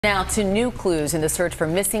Now to new clues in the search for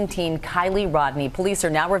missing teen Kiely Rodni. Police are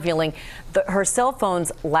now revealing her cell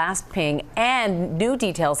phone's last ping and new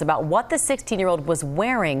details about what the 16-year-old was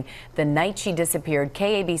wearing the night she disappeared.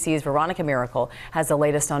 KABC's Veronica Miracle has the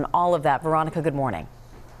latest on all of that. Veronica, good morning.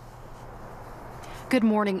 Good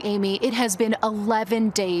morning, Amy. It has been 11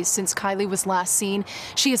 days since Kiely was last seen.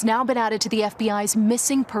 She has now been added to the FBI's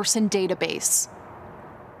missing person database.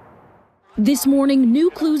 This morning, new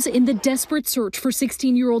clues in the desperate search for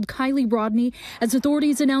 16-year-old Kiely Rodni as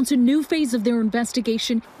authorities announce a new phase of their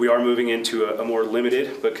investigation. We are moving into a more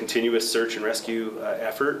limited but continuous search and rescue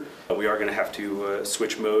effort. We are going to have to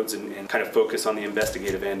switch modes and kind of focus on the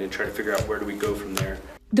investigative end and try to figure out where do we go from there.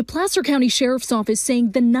 The Placer County Sheriff's Office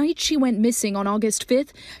saying the night she went missing on August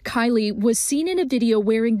 5th, Kiely was seen in a video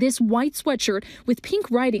wearing this white sweatshirt with pink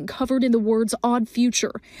writing covered in the words "Odd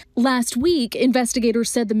Future." Last week, investigators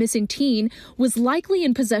said the missing teen was likely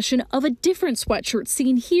in possession of a different sweatshirt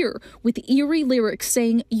seen here with eerie lyrics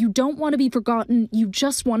saying, "You don't want to be forgotten, you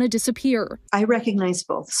just want to disappear." I recognize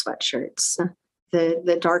both sweatshirts.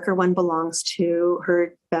 The darker one belongs to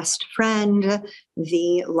her best friend.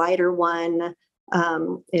 The lighter one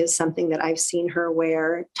is something that I've seen her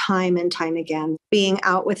wear time and time again. Being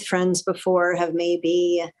out with friends before, have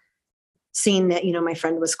maybe seen that, my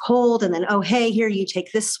friend was cold and then, oh, hey, here, you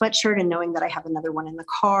take this sweatshirt, and knowing that I have another one in the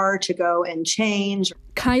car to go and change.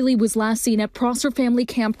 Kiely was last seen at Prosser Family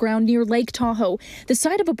Campground near Lake Tahoe, the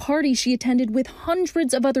site of a party she attended with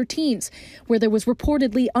hundreds of other teens, where there was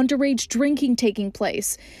reportedly underage drinking taking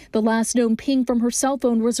place. The last known ping from her cell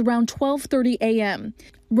phone was around 12:30 a.m.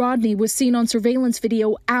 Rodni was seen on surveillance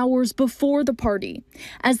video hours before the party.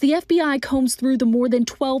 As the FBI combs through the more than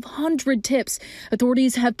 1,200 tips,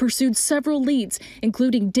 authorities have pursued several leads,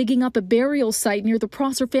 including digging up a burial site near the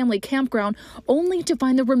Prosser Family Campground, only to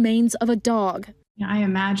find the remains of a dog. I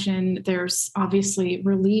imagine there's obviously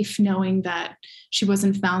relief knowing that she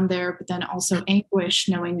wasn't found there, but then also anguish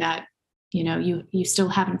knowing that, you still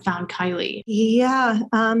haven't found Kiely. Yeah,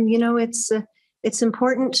 it's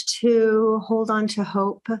important to hold on to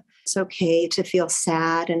hope. It's okay to feel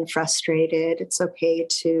sad and frustrated. It's okay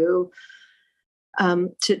to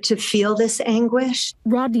feel this anguish.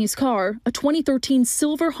 Rodni's car, a 2013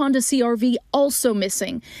 silver Honda CR-V, also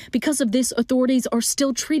missing. Because of this, authorities are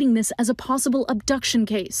still treating this as a possible abduction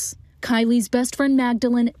case. Kiely's best friend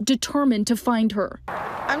Magdalene determined to find her.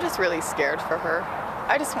 I'm just really scared for her.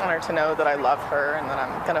 I just want her to know that I love her and that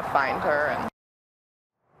I'm going to find her.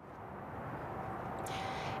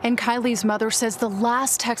 And Kiely's mother says the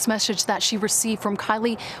last text message that she received from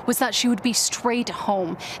Kiely was that she would be straight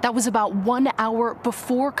home. That was about 1 hour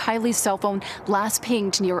before Kiely's cell phone last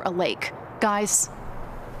pinged near a lake. Guys.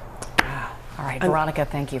 All right, Veronica,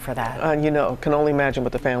 thank you for that. Can only imagine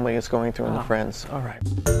what the family is going through and the friends. All right.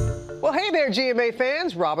 Well, hey there, GMA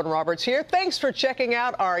fans. Robin Roberts here. Thanks for checking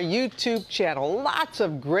out our YouTube channel. Lots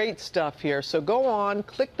of great stuff here. So go on,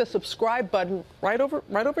 click the subscribe button right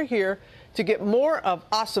over here to get more of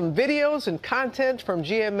awesome videos and content from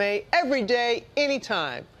GMA every day,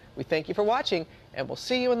 anytime. We thank you for watching, and we'll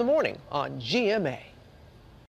see you in the morning on GMA.